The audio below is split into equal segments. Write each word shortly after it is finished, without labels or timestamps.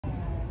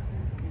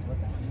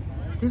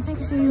This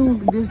nigga said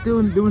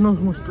there was no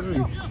more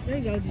storage. There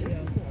you go,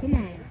 Gio. Come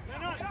on.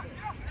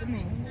 Come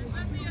on.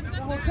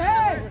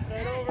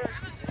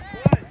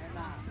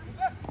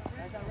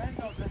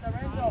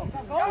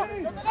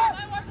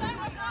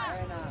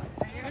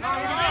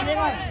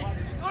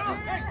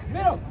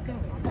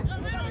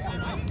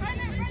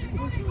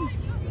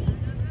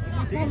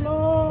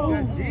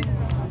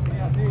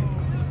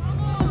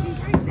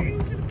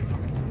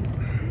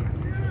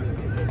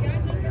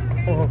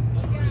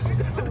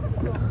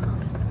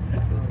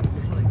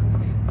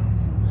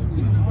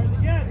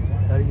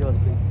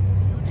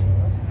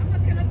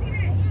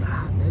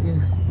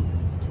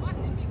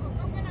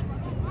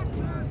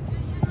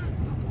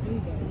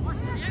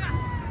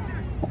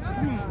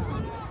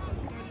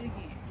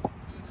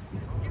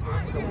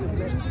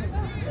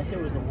 That shit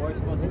was the worst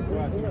fucking throw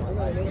I've seen in my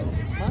life.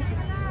 Huh?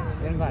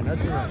 They ain't got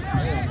nothing right.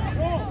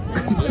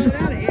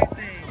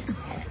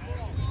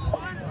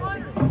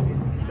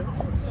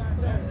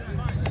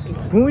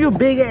 Boom your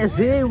big ass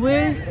head,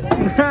 man.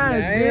 God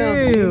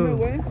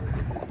damn.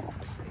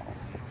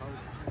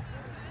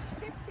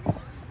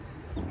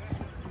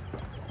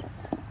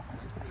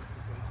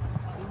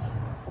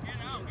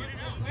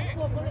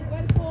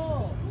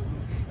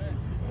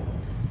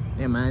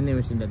 Yeah, man, I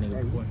never seen that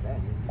nigga before.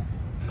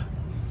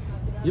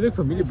 You look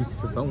familiar to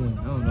someone.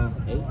 I don't know.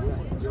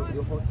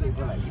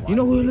 You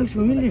know who he looks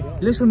familiar?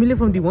 He looks familiar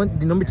from the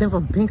number 10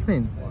 from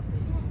Pinkston.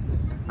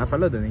 I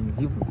follow the name.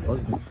 He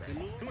follows me.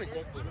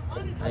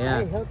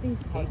 Yeah.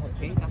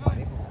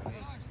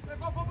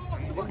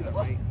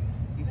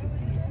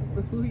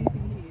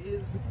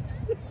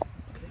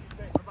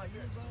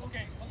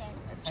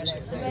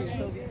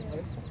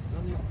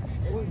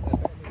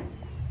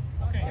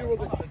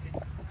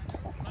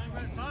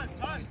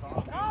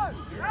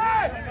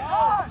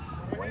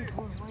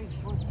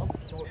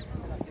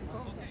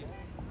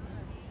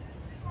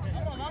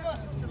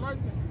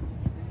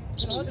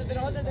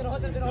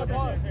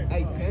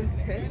 Hey, 10.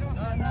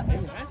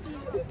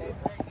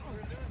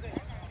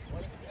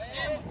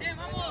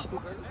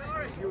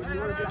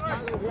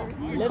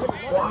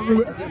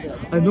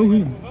 I know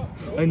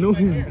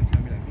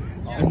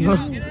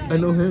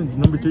him.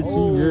 Number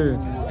 13, yeah.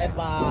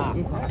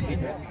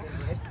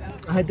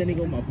 I had that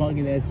nigga on my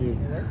pocket last year.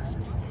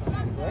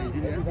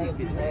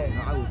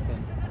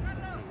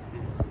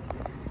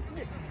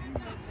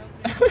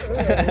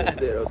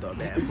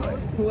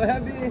 What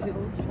happened?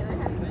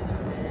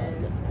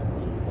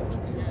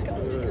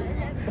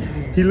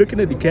 He looking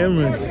at the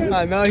cameras.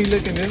 I know he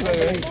looking this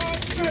way.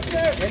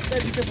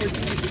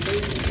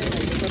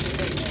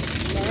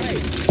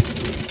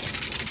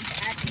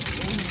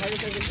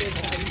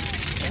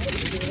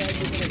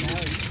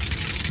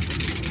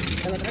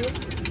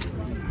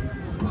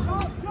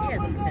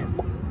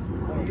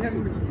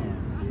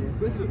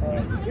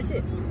 Which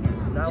shit?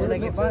 Nobody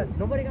got 5.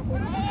 Nobody got 4.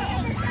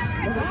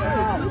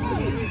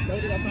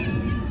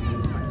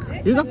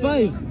 You got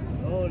 5.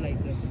 Oh, like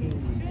the.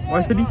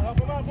 Varsity?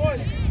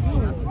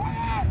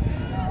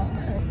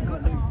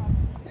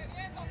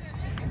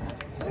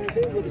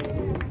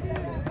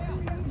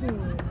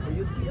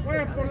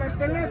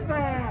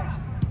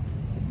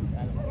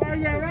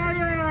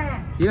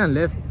 He done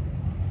left.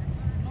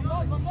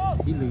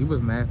 He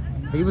was mad.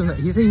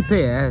 He said he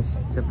played ass.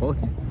 Supposed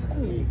to.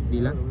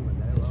 Dylan.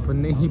 But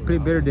then he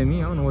played better than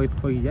me. I don't know what the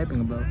fuck he's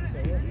yapping about.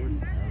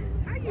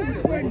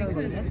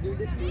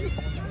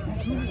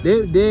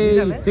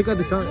 They take out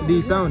the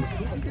sound.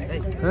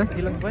 Huh?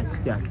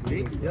 Yeah.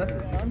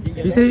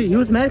 He said he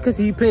was mad because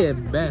he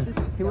played bad.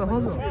 He went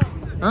home.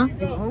 Huh?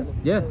 He went home?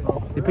 Yeah.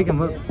 They pick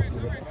him up.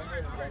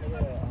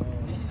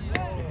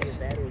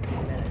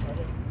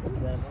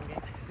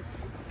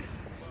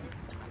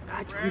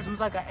 This was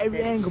like at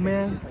every angle,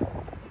 man.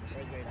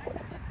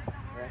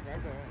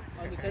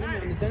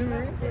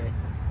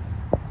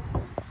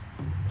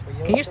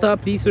 Can you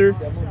stop, please, sir?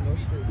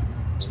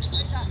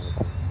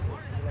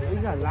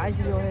 He's got lice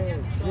in your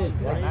head.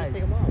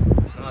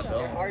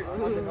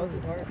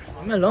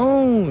 I'm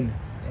alone.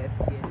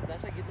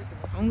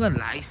 I'm gonna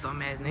lie,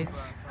 dumbass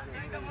nigga.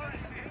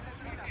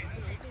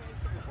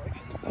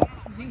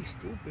 He's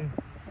stupid.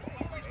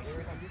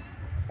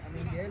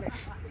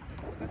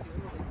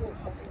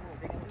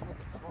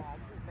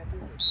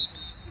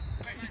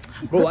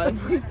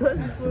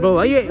 Bro,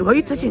 why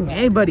you touching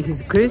anybody,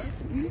 Chris?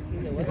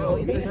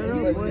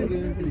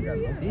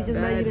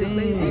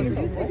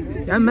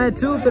 I'm mad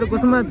too, but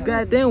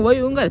goddamn, why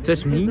you don't gotta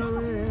touch me?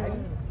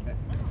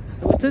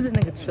 Well, tell this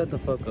nigga to shut the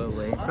fuck up,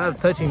 way. Stop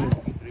touching me.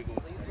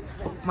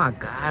 My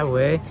God,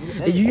 way.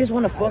 Hey, you just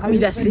wanna fuck me,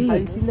 that's it.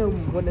 Have you seen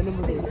them when the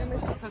number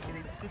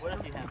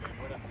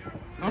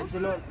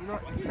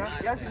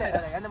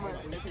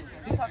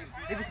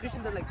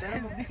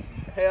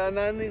Hell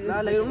no,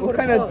 nigga. What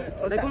kind of...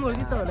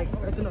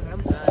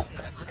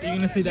 You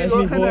gonna say that's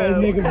me, boy,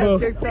 nigga, bro.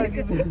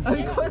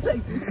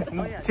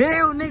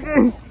 Chill,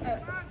 nigga.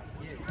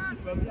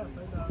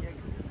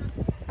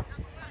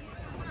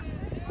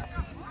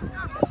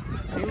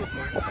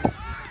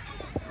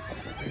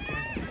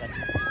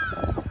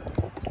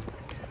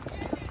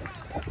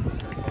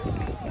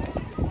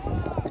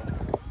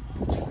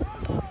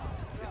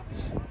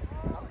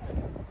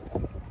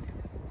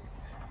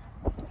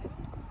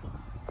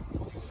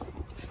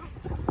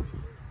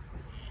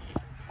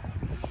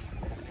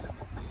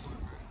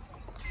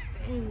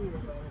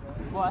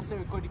 I said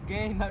record the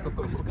game, not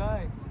record this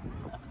guy.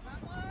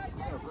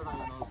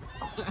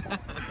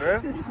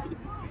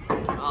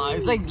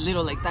 It's like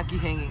little, like Taki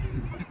hanging.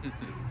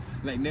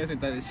 Like Nelson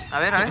type of shit. A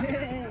ver.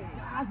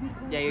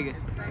 Yeah, you're good.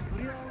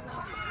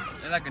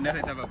 It's like a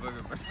Nelson type of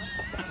burger, bro.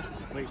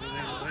 Wait.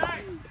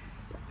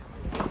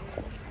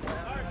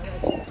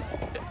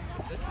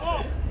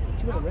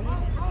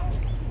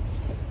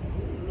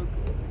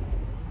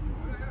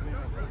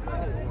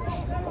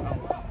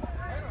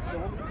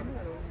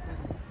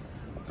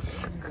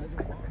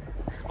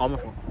 On my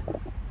phone.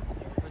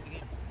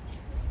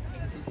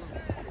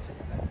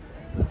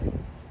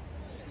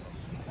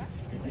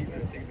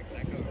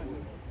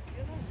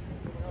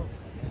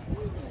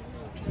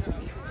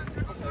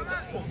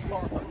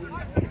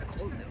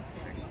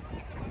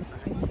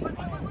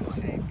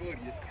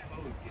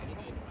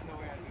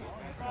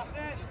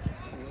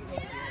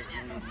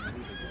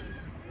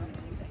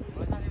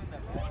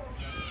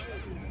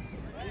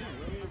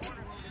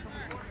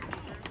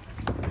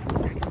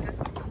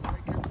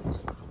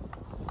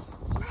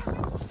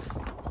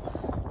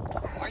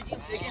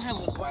 Second half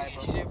was boring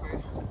as shit, bro.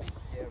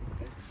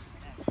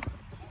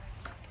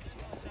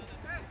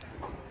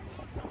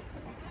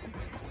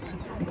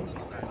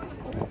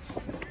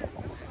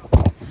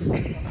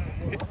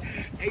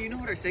 Hey, you know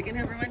what our second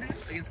half reminded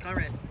us? Against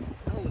Conrad.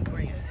 That was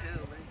boring as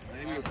hell,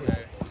 man.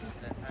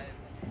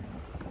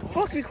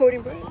 Fuck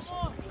recording, bro.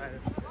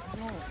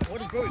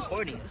 What is bro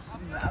recording?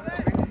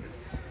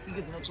 He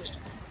gets no play.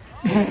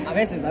 A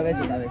veces.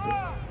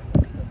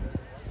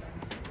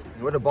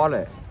 Where the ball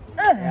at?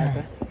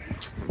 Yeah,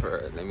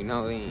 Bro, let me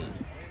know then.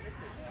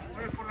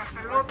 Por la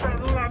pelota,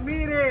 no la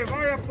mire,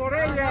 vaya por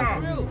ella.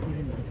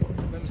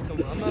 I'm not sure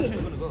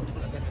gonna go.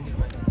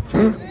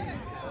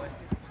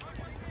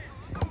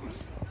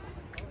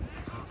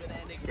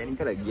 Kenny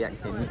gotta get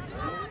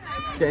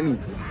Kenny.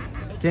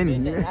 Kenny,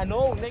 yeah. I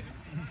know, nigga.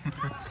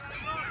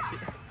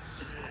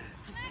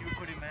 You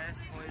recording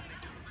mass?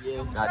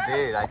 Yeah. I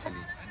did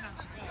actually.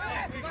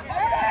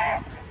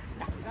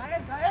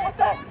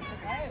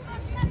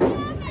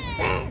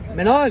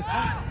 Menor.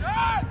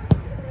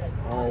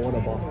 Oh, what a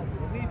ball.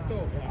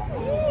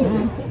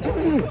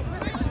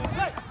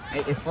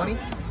 Hey, it's funny?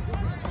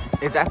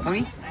 Is that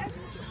funny?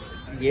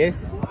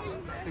 Yes.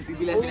 Because he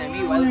be laughing at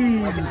me while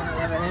I'm laughing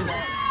at him.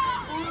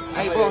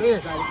 Hey, ball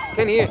here.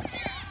 Kenny here.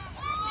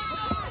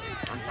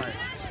 I'm tired.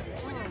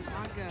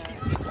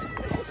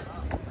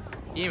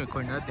 You ain't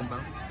recording nothing, bro.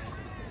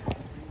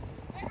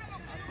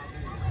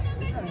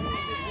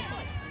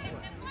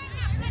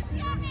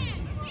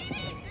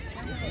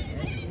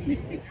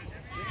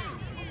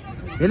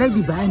 They like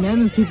the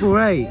bananas people,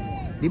 right?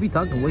 They be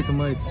talking way too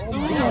much.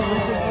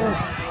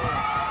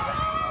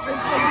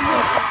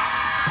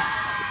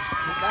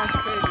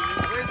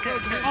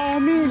 Oh,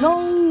 me,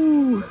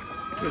 no!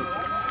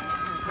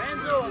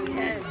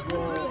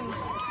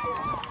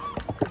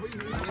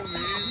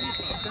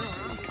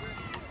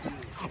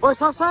 Oh,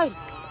 it's offside!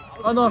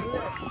 Oh no,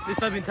 it's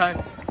subbing time.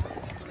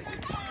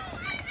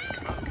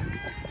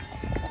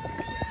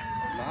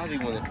 Now they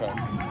want to try.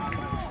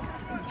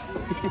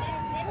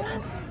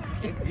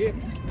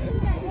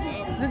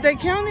 Did they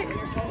count it?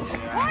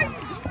 I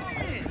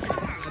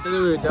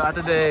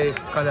thought they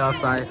called it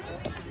outside.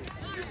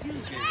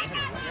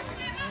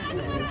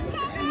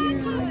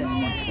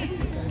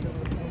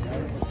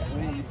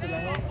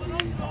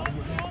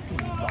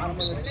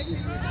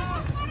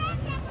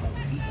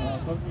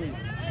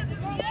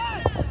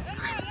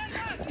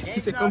 He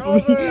said, come for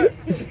me.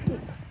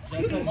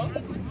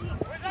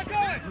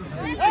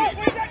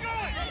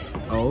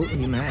 Oh,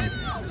 he mad.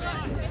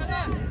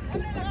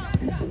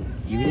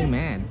 You really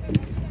mad.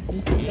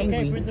 He's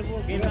angry.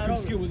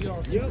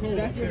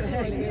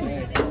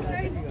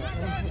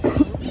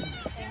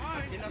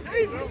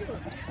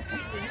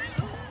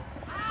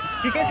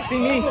 She can't see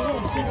me.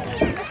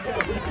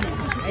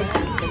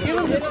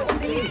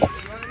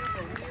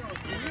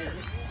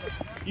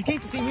 You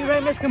can't see me,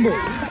 right, Miss Campbell?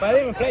 But I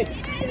didn't play.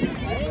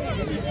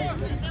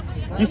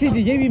 You see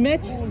the JV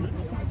match?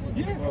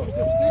 Yeah.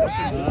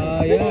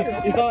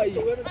 You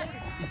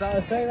saw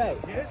us play, right?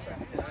 Yes.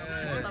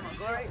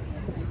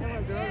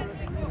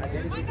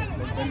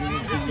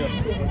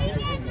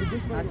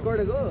 I scored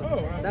a goal.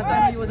 That's how I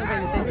knew you wasn't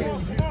paying attention.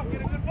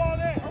 Get a good ball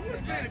there. I was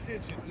paying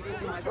attention. You didn't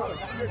see my goal.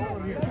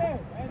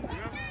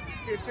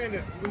 Here, stand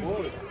there.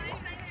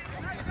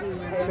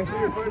 Hey, let's see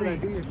your quarterback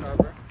junior star,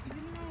 bro.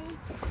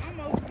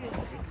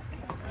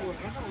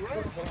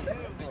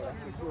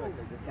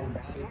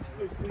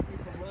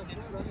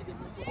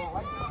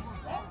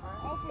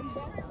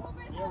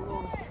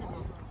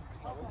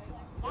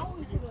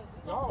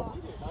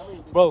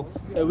 Bro,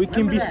 if we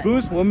can be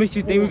Spruce, what makes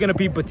you think we're gonna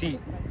be petite?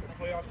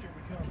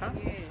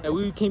 If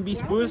we can be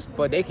Spruce,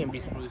 but they can be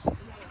Spruce.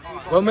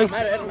 What makes...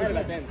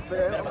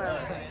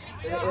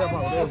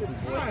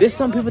 There's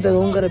some people that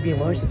don't gotta be in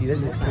varsity,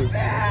 that's just true.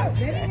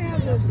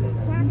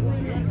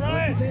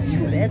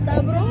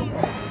 Chuleta, bro.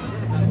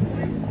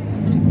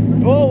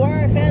 Bro,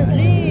 where are fans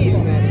leave?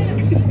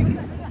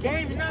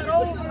 Game's not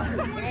over.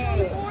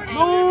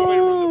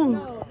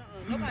 No!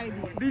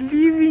 They're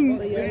leaving.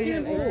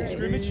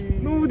 Scrimmage?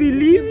 No, they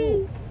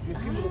leaving. The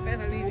people, the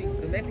fans are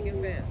leaving. The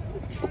Mexican fans.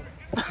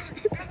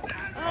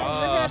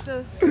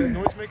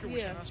 Noise maker,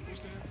 which you're not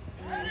supposed to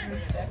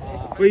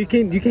have? Wait,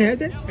 you can't have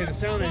that? Hey, the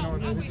sound ain't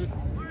on, is it?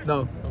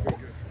 No.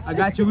 Okay, good. I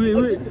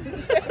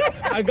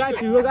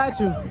got you. I got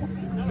you.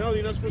 No,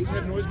 you're not supposed to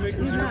have noise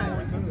makers here.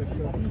 None of that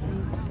stuff.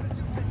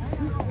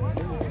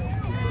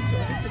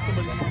 This is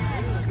somebody's mom,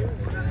 I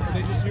guess. Are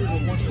they just here to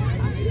watch it?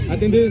 I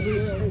think this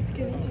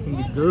from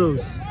the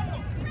girls.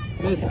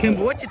 Miss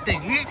Kimber, what you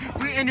think?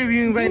 We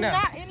interviewing right now. Do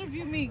not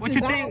interview me. What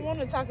you I think? don't want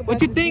to talk about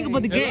What you this think game.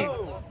 about the game?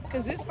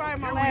 Because this is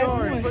probably my Here we last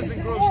are in one.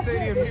 Pleasant Grove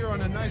Stadium here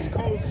on a nice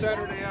cold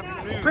Saturday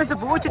afternoon.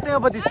 Principal, what you think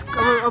about this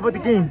about the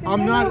game?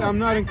 I'm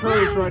not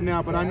encouraged right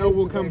now, but I know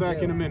we'll come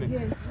back in a minute.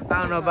 I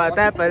don't know about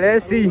that, but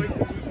let's see.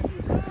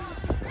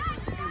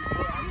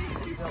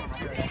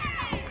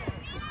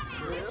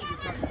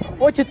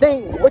 What you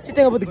think? What you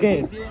think about the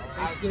game?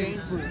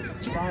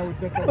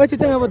 What you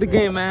think about the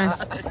game, man?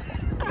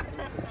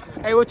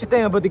 Hey, what you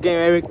think about the game,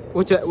 Eric?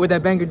 With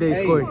that banger they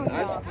scored?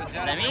 That's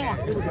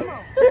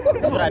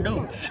what I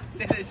do.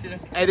 Say that shit.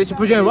 Hey, they should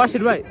put you in. Watch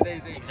it right.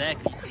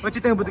 Exactly. What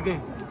you think about the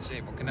game?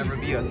 Shit, what can never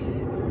be us.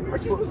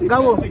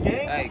 Go.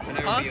 Hey, can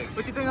never be us.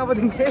 What you think about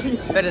the game?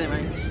 Better than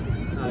mine.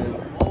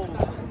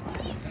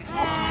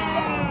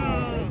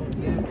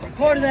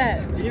 Record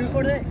that. Did you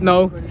record that?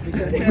 No.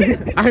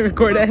 I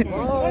record that.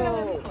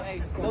 Oh.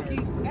 Hey, Loki,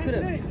 we could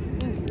have.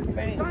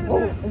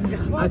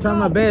 I try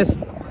my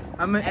best.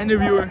 I'm an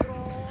interviewer.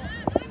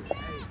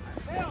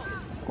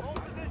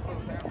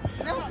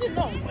 Nelson,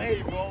 no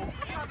way, bro.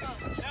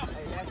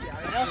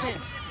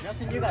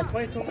 Nelson, you got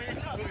 22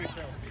 minutes. Prove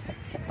yourself.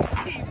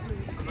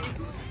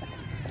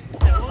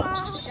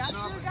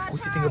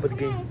 What you think about the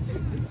game?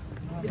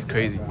 It's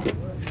crazy.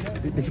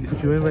 Did you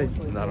put you in right? I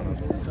don't know.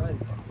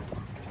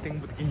 What you think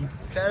about the game?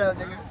 Shout out,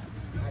 nigga.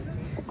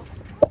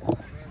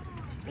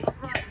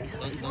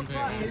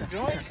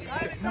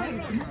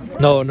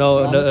 No.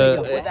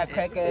 With that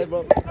crackhead,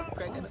 bro.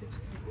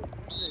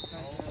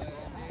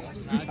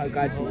 I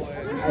got you.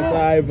 I'm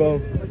sorry,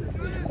 bro.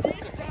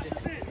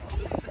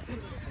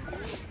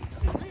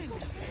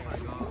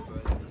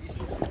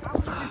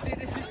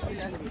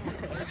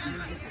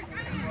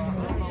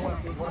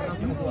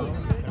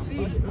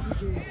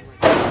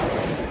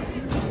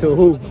 To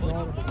who?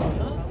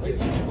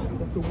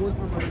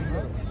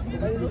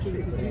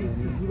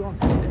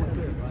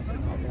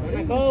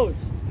 Coach.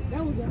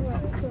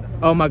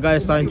 Oh my God,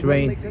 it's starting to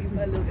rain.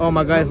 Oh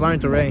my God, it's starting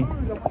to rain.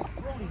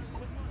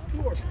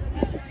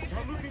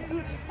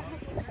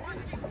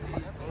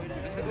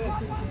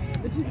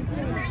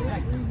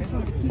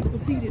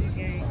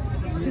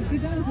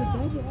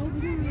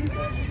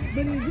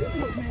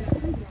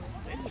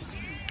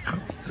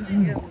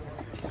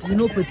 You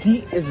know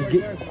Petit is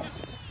good.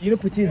 You know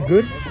Petit is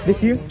good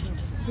this year?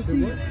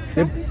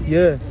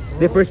 Yeah,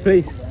 they're first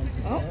place.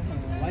 Oh,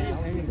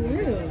 for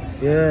real?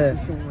 Yeah.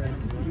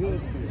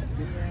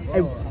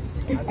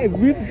 Hey,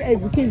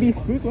 we can't be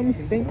Spruce. Let me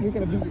think we're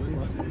gonna be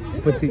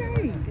Petit.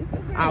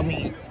 I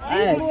mean,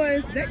 us.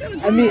 Boys, they're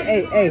gonna I mean,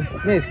 hey,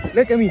 miss,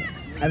 look at me.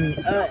 I mean,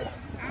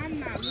 us. I'm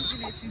not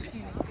looking at you,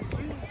 Kenny.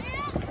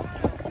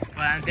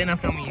 Well, then I'm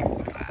filming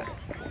you.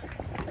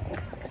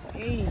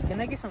 Hey,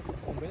 can I get some?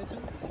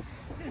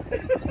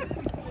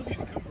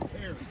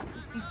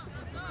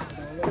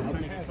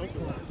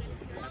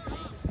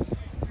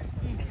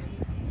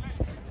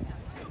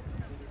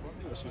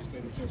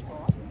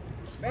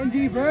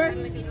 Benji Bird,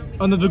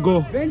 Another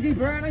goal. Benji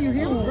Bird, are you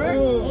here, Bird?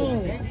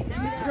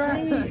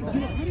 I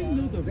didn't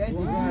know the Bird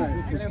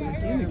was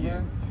back in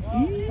again. I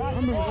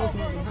remember those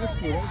when I was in high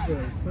school. That was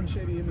the Slim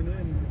Shady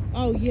Eminem.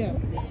 Oh, yeah.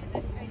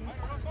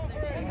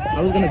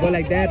 I was gonna go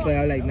like that, but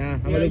I was like, nah.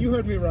 I'm Yeah, gonna. you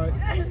heard me right.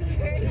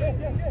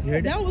 You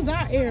heard that? That was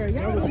our era.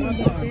 Y'all was my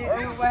time.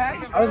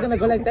 I was gonna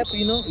go like that, but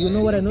you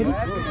know what I noticed?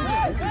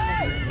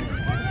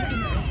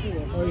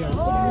 Oh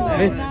yeah.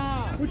 Miss,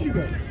 What you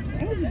got?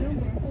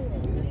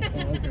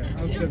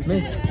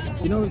 miss,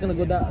 you know I was gonna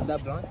go that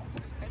blonde?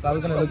 But I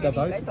was gonna look that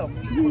dark. I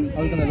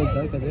was gonna look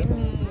dark as well.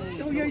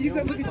 Oh yeah, you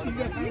got look at you. You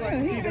got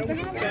highlights too. That was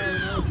the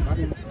style.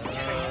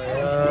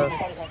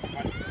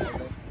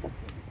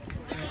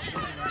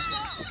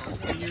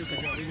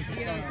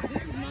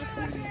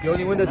 The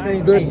only one that's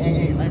playing good.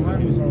 He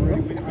was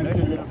already.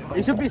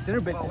 It should be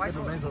center back.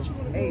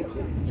 Hey,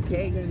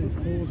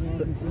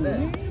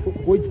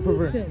 What you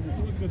prefer?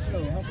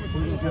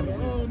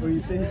 What do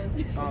you think?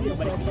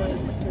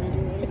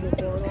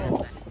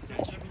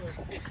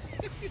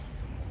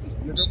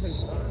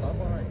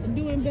 I'm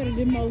doing better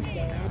than most,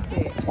 though. I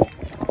bet.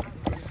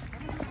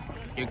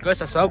 Your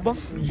girl's a softball?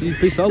 You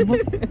play softball?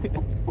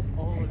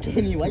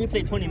 Kenny, why you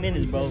play 20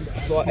 minutes, bro?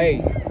 So,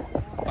 hey.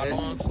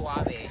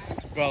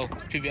 Bro,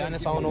 to be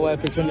honest, I don't know why I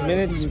played 20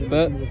 minutes,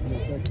 but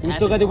we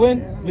still got to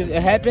win.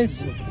 It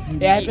happens.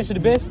 It happens to the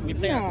best. We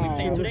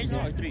playing 2 days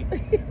now or 3?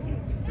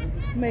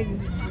 Making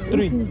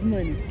 3. who's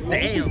money.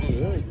 Damn.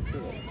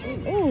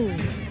 Ooh.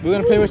 We're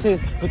gonna play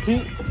versus Petit.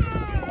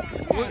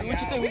 What you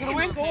think? We're gonna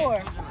win?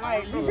 Score.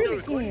 Like, we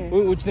really can.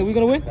 What you think? We're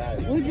gonna win?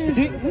 We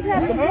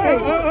have to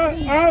play.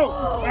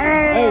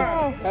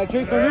 Hey, Hat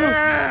trick from you.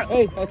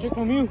 Hey, hat trick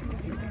from you.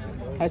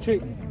 Hat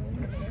trick.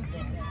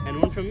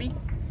 And one from me.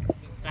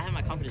 So I have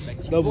my confidence back.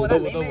 Double.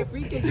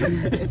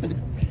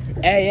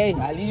 Hey,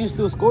 at least you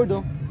still scored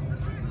though.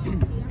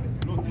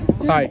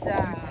 Sorry.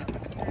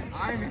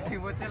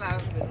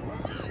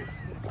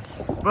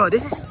 Bro,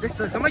 this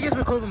sucks. Somebody just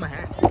recorded my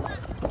hat.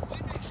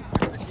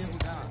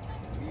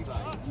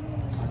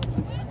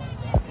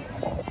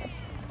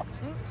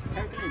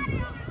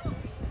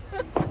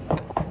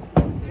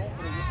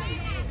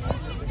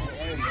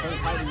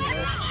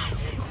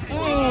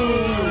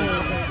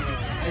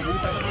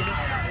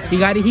 He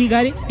got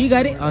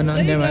it. Oh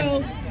no, never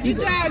mind. Good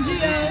job,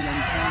 Gio.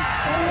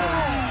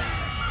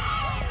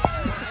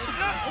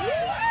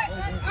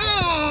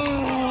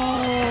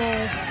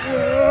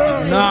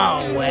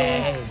 No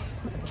way.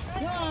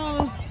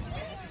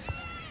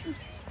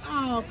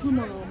 Oh, come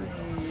on,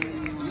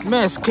 man.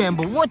 Miss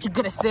Campbell, what you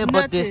gonna say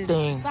about this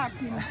thing? Stop,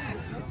 Peter.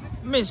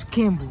 Miss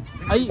Campbell,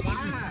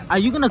 are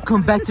you gonna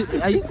come back to?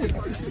 Why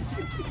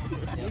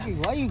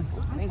you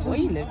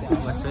left that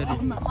on my sweater?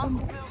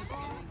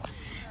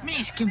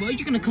 Miss Campbell, are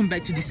you gonna come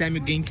back to the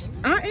Samuel games?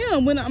 I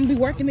am when I'm be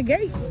working the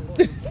gate.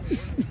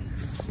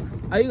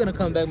 Are you gonna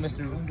come back,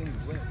 Mr.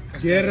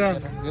 Guerra.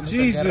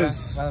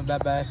 Jesus.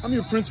 Bye. I'm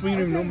your principal, you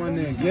don't even know my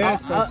name.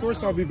 Yes, of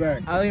course I'll be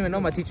back. I don't even know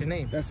my teacher's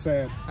name. That's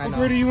sad. I What know.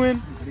 grade are you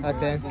in?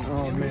 10.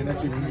 Oh man,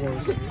 that's even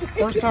worse.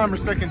 First time or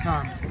second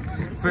time?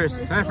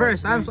 First.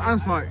 I'm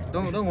smart.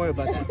 Don't worry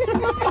about that.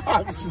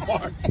 I'm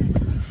smart.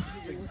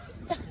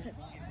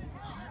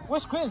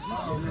 Where's Chris?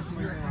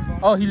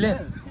 Oh, he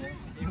left.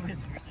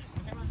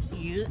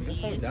 You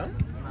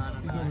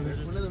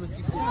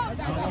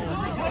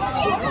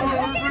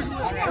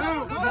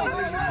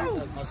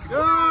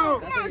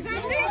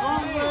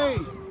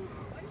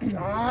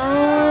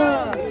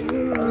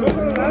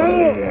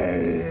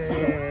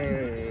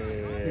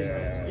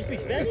speak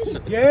Spanish?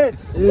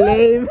 Yes.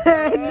 Lame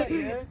man.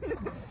 Yes,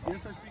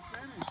 I speak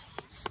Spanish.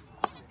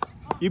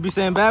 You be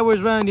saying bad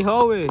words around the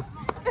hallway.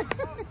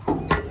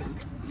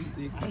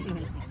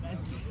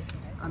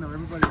 I know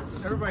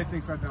everybody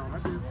thinks I don't. I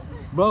do.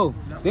 Bro,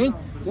 don't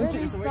That you?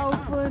 is so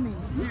funny.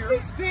 You speak My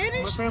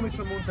Spanish? family's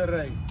from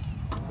Monterrey.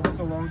 That's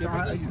a long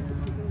time.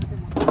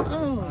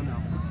 Oh.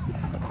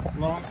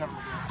 Long time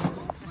ago.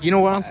 You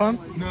know where I'm from?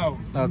 No.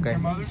 Okay. Your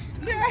mother?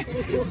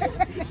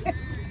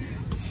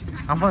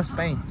 I'm from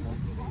Spain.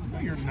 No,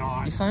 you're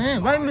not. Yes, I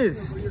am. Right,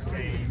 miss?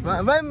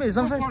 Right, miss?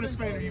 I'm What part from of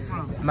Spain are you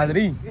from?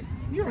 Madrid.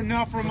 You are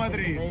not from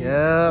Madrid.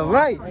 Yeah,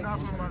 right. You're not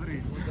from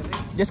Madrid.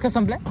 Just because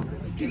I'm black?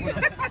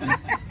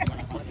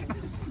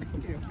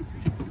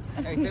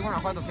 Hey, say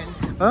Guanajuato, Kenny.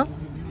 Huh?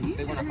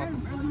 Say Guanajuato.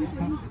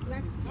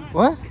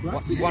 What?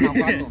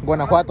 Guanajuato.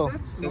 Guanajuato.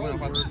 Say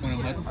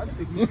Guanajuato.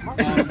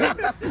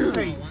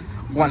 Hey,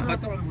 I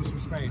Guanajuato. thought it was from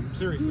Spain.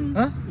 Seriously.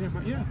 Huh? Yeah,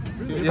 but yeah.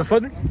 Really. Your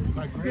father?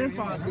 My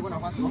grandfather.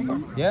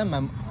 Yeah,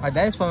 my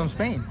dad's from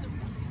Spain.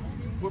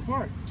 What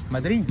part?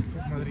 Madrid.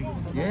 Madrid.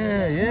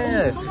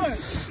 Yeah.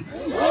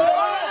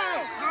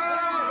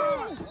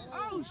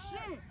 Oh,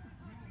 shit.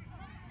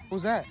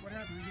 Who's that? What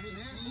happened? You get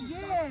in?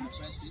 Yes.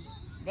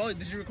 Bro,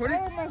 did you record it?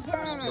 Oh, my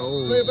God.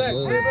 Play it back.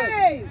 Play it back.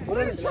 Hey, what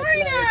a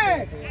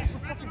trainer.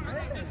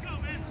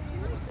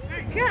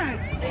 God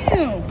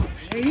damn.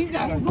 Hey, he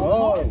gotta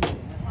go.